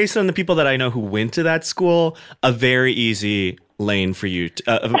say, based on the people that I know who went to that school, a very easy lane for you,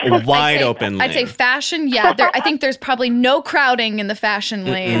 a wide open lane. I'd say fashion. Yeah, I think there's probably no crowding in the fashion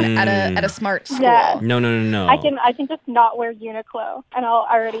lane at a smart school. Yeah. No. I can just not wear Uniqlo and I'll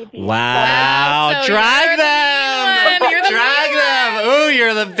already be Wow, So drag you're the them. mean You're the Drag them. Ooh,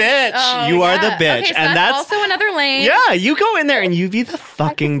 you're the bitch. Oh, you are the yeah. bitch. Okay, so and that's also another lane. yeah, you go in there and you be the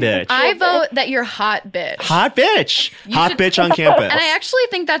fucking bitch. I vote that you're hot bitch. Hot bitch. You Hot should- bitch on campus. And I actually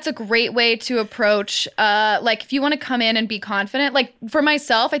think that's a great way to approach, like, if you want to come in and be confident. Like, for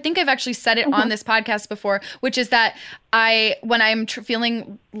myself, I think I've actually said it on this podcast before, which is that when I'm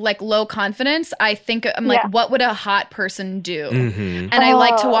feeling like low confidence, I think I'm like, what would a hot person do? Mhm. And I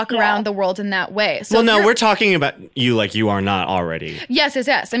like to walk around the world in that way. So well, no, we're talking about you like you are not already. Yes.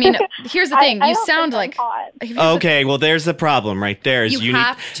 I mean, here's the thing. I You don't sound think like. I'm hot. Okay, well, there's the problem right there. Is You need-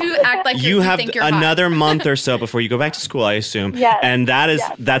 have to act like you have think you're hot. another month or so before you go back to school, I assume. Yes. And Yes.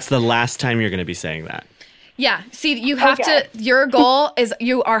 that's the last time you're going to be saying that. Yeah. See, you have Okay. to. Your goal is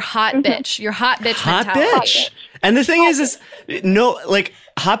you are hot bitch. You're hot bitch. Hot mentality. bitch. And the thing is no, like,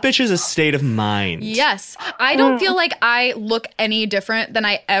 hot bitch is a state of mind. Yes. I don't feel like I look any different than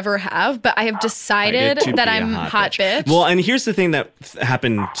I ever have, but I have I decided get to that be a I'm hot bitch. Well, and here's the thing that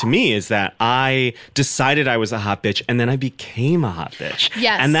happened to me is that I decided I was a hot bitch and then I became a hot bitch.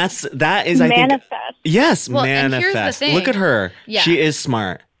 Yes. And that is, I think. Manifest. Yes, Well, and here's the manifest. thing. Look at her. Yeah. She is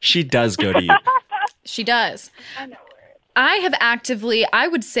smart. She does go to you. She does. I know. I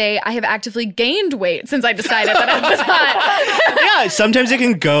would say I have actively gained weight since I decided that I was hot. Yeah, sometimes it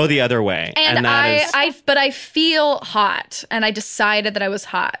can go the other way. And but I feel hot, and I decided that I was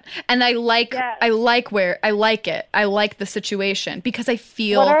hot, and I like Yes. it. I like the situation because I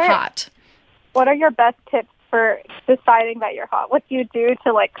feel What are- hot. What are your best tips for deciding that you're hot? What do you do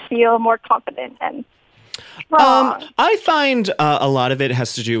to like feel more confident and strong? I find a lot of it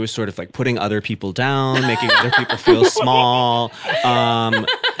has to do with sort of like putting other people down, making other people feel small.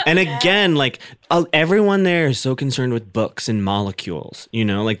 And again, like everyone there is so concerned with books and molecules, you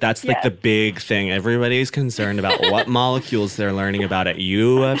know, like that's like Yes. the big thing. Everybody's concerned about what molecules they're learning about at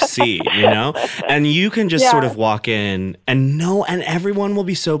UFC, you know, and you can just sort of walk in and everyone will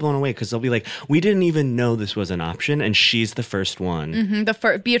be so blown away because they'll be like, we didn't even know this was an option. And she's the first one.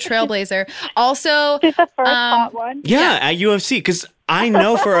 Be a trailblazer. Also, She's the first hot one. Yeah, at UFC, because I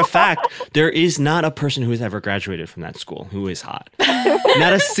know for a fact there is not a person who has ever graduated from that school who is hot.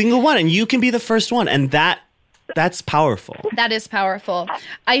 Not a single one. And you can be the first one. And that's powerful. that is powerful.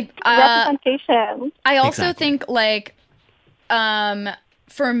 I Representation. also Exactly. think like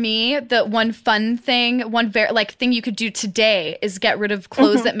for me, the one fun thing, thing you could do today is get rid of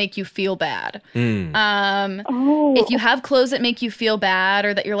clothes that make you feel bad. Oh. If you have clothes that make you feel bad,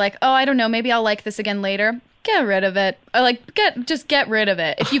 or that you're like, oh, I don't know, maybe I'll like this again later. Get rid of it. Or just get rid of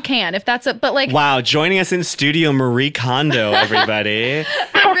it if you can. If that's but like Wow, joining us in studio, Marie Kondo, everybody.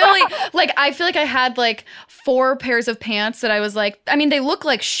 really, like I feel like I had like 4 pairs of pants that I was like, I mean, they look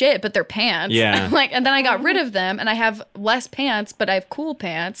like shit, but they're pants. Yeah. And then I got rid of them, and I have less pants, but I have cool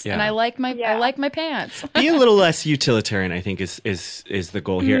pants, and Yeah. I like my pants. Be a little less utilitarian, I think, is the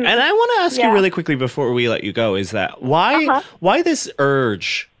goal here. And I want to ask you Yeah. really quickly before we let you go, is that why this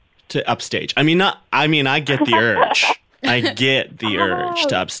urge to upstage? I get the urge. I get the urge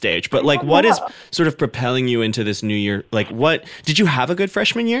to upstage. But like, what is sort of propelling you into this new year? Like, what did you have a good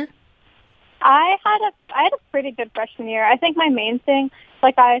freshman year? I had a pretty good freshman year. I think my main thing,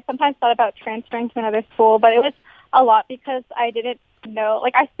 like I sometimes thought about transferring to another school, but it was a lot because I didn't know,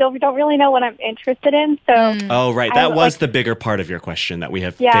 like I still don't really know what I'm interested in. So Oh, right. I That was, was like- the bigger part of your question that we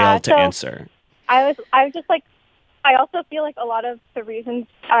have Yeah, failed to so- answer. I was just like, I also feel like a lot of the reasons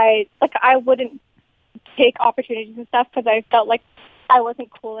I wouldn't take opportunities and stuff because I felt like I wasn't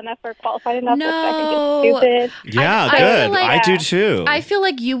cool enough or qualified enough. Which I think is stupid. Yeah, I feel good. like- I do too. I feel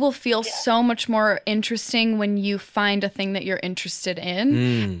like you will feel so much more interesting when you find a thing that you're interested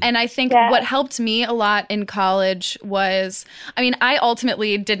in. And I think Yeah. what helped me a lot in college was, I mean, I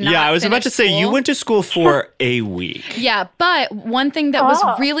ultimately did not. Yeah, I was about finish to say you school. went to school for a week. Yeah, but one thing that was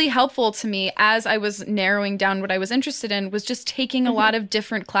Oh. really helpful to me as I was narrowing down what I was interested in was just taking a lot of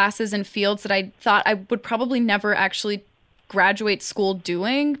different classes and fields that I thought I would probably never actually graduate school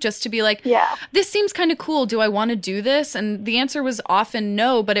doing, just to be like, Yeah. this seems kind of cool. Do I want to do this? And the answer was often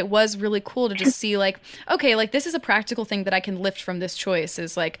no, but it was really cool to just see like, okay, like this is a practical thing that I can lift from this choice,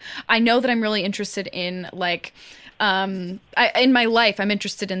 is like, I know that I'm really interested in like, in my life, I'm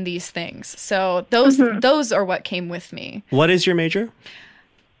interested in these things. So those are what came with me. What is your major?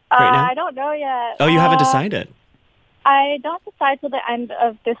 Right now? I don't know yet. Oh, you haven't decided. I don't decide till the end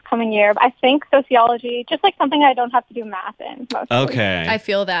of this coming year. But I think sociology, just like something I don't have to do math in. Mostly. Okay. I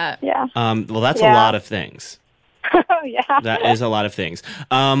feel that. Yeah. Well, that's a Yeah. lot of things. Yeah. That is a lot of things.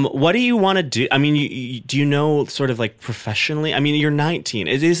 What do you want to do? I mean, do you know sort of like professionally? I mean, you're 19.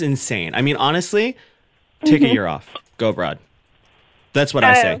 It is insane. I mean, honestly, take a year off. Go abroad. That's what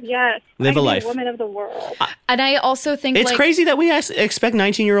I say. Yes. Live a life. Woman of the world. And I also think It's like, crazy that we expect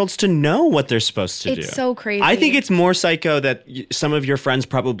 19-year-olds to know what they're supposed to do. It's so crazy. I think it's more psycho that some of your friends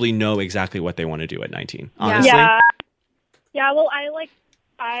probably know exactly what they want to do at 19. Honestly. Yeah. Yeah, well, I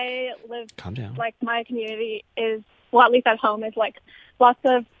live, Calm down. like, my community is, well, at least at home, is, like, lots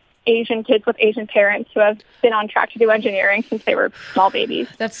of Asian kids with Asian parents who have been on track to do engineering since they were small babies.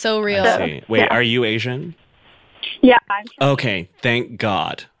 That's so real. I see. Wait, Yeah. are you Asian? Yeah, I'm sure. Okay, thank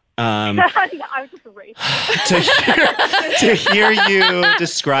God. I was just racist. to hear you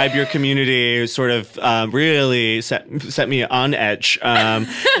describe your community sort of really set me on edge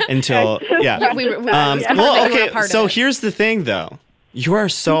until We well, okay, so here's the thing though, you are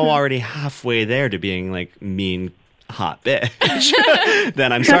so Mm-hmm. already halfway there to being like mean hot bitch.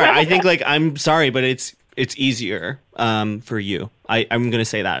 Then I'm sorry. I think like I'm sorry, but it's easier for you. I'm gonna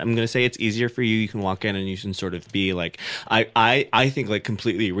say that. I'm gonna say it's easier for you. You can walk in and you can sort of be like I think like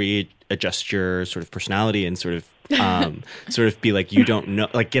completely readjust your sort of personality and sort of be like you don't know,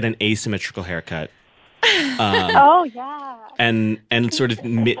 like get an asymmetrical haircut. Oh, yeah. And sort of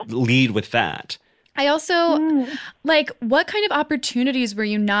lead with that. I also like, what kind of opportunities were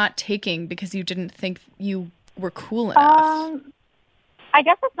you not taking because you didn't think you were cool enough? I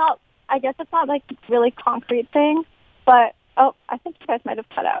guess it's not like really concrete thing, but I think you guys might have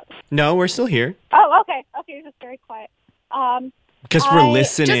cut out. No, we're still here. Oh, okay. Okay, you're just very quiet. Because we're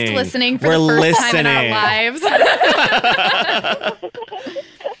listening. Just listening for we're the first listening. time in our lives.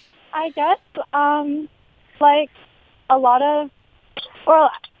 I guess, like, a lot of,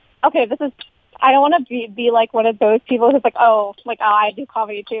 well, okay, I don't want to be like one of those people who's like, I do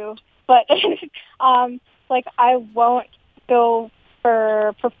comedy too, but, like, I won't go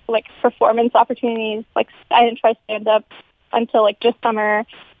for like, performance opportunities, like, I didn't try stand-up until, like, this summer,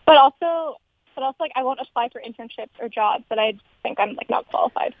 but also, like, I won't apply for internships or jobs that I think I'm, like, not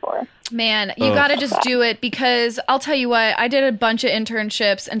qualified for. Man, you gotta just do it, because I'll tell you what, I did a bunch of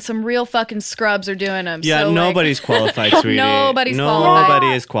internships and some real fucking scrubs are doing them. Yeah, so, nobody's qualified, sweetie. Nobody's qualified.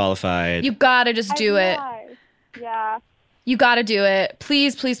 Nobody is qualified. You gotta just do it. Realized. Yeah. You gotta do it.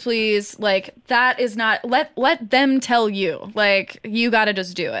 Please, please, please. Like, that is not, let them tell you. Like, you gotta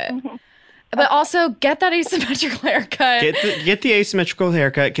just do it. Mm-hmm. But also, get that asymmetrical haircut. Get the asymmetrical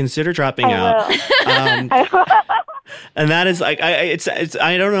haircut. Consider dropping out. And that is like I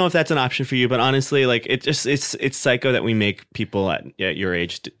don't know if that's an option for you, but honestly, like it's psycho that we make people at your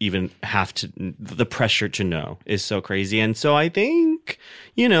age to even have to, the pressure to know is so crazy. And so I think,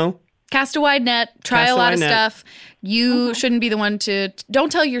 Cast a wide net. Try Cast a a lot wide of net. stuff. You shouldn't be the one to. Don't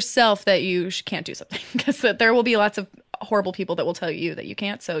tell yourself that you can't do something, because there will be lots of horrible people that will tell you that you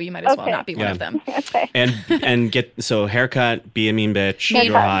can't. So you might as well not be one of them. Okay. and get haircut, be a mean bitch. Mean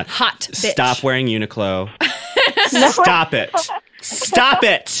You're hot. Hot bitch. Stop wearing Uniqlo. Stop it. Stop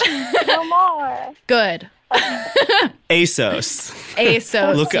it. No more. Good. ASOS.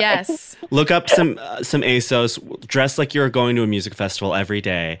 ASOS. Look up- yes. Look up some ASOS. Dress like you're going to a music festival every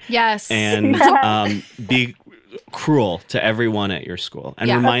day. Yes. And be cruel to everyone at your school, and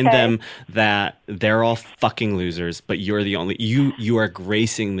Yeah. remind Okay. them that they're all fucking losers, but you're the only you are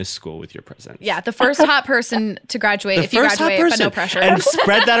gracing this school with your presence. Yeah, the first hot person to graduate, The if you first hot graduate, but person, no pressure. and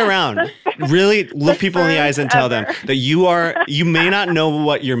spread that around. Really look people in the eyes and tell them that you may not know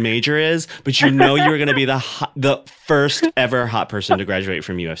what your major is, but you know you're going to be the first ever hot person to graduate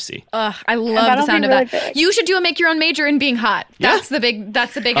from UFC. Ugh, I love the that'll sound be of really that. big. You should do a make your own major in being hot. Yeah. That's the big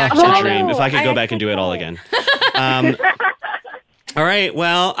Oh, action the item. dream. If I could go I back and do it all actually again. All right.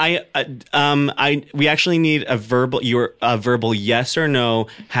 Well, we actually need a verbal yes or no.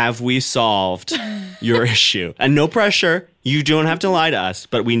 Have we solved your issue? And no pressure. You don't have to lie to us,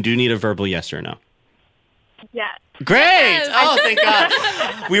 but we do need a verbal yes or no. Yeah. Great! Yes. Oh, thank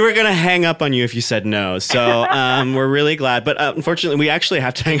God. We were going to hang up on you if you said no. So we're really glad. But unfortunately, we actually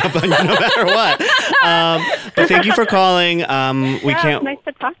have to hang up on you no matter what. But thank you for calling. We can't. Nice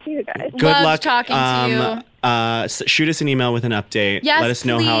to talk to you guys. Good Loved luck. talking to you. Shoot us an email with an update. Yes, Let us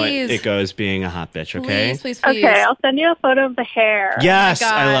know how please. it goes being a hot bitch, okay? Please, please, please. Okay, I'll send you a photo of the hair. Yes,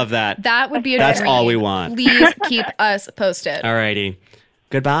 God. I love that. That would be a That's dream. all we want. Please keep us posted. Alrighty.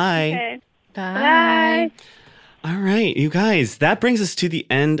 Goodbye. Okay. Bye. Bye. All right, you guys, that brings us to the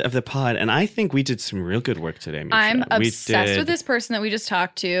end of the pod, and I think we did some real good work today, Misha. I'm We obsessed did- with this person that we just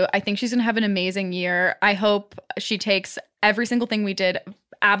talked to. I think she's going to have an amazing year. I hope she takes every single thing we did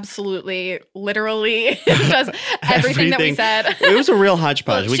absolutely, literally does everything that we said. It was a real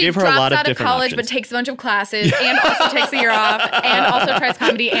hodgepodge. We She gave her a lot of drops out different college, options. but takes a bunch of classes and also takes a year off and also tries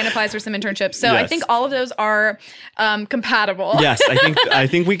comedy and applies for some internships. So I Yes. think all of those are compatible. Yes, I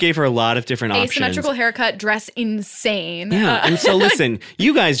think we gave her a lot of different options. Asymmetrical haircut, dress insane. Yeah, and so listen,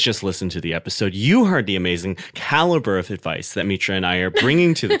 you guys just listened to the episode. You heard the amazing caliber of advice that Mitra and I are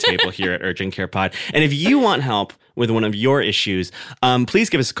bringing to the table here at Urgent Care Pod. And if you want help with one of your issues, please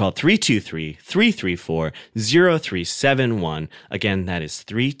give us a call, 323-334-0371. Again, that is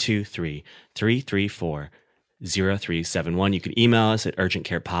 323-334-0371. You can email us at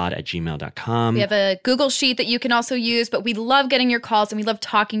urgentcarepod@gmail.com. We have a Google Sheet that you can also use, but we love getting your calls and we love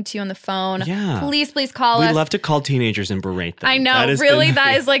talking to you on the phone. Yeah. Please call We us. love to call teenagers and berate them. I know, That is really,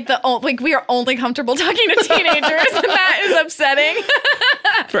 that is like we are only comfortable talking to teenagers, and that is upsetting.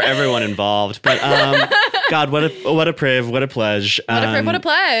 for everyone involved. But God, what a priv, what a pledge. What a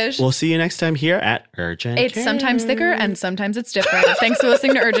pledge. We'll see you next time here at Urgent It's Care. sometimes thicker and sometimes it's different. Thanks for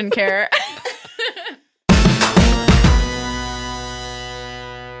listening to Urgent Care.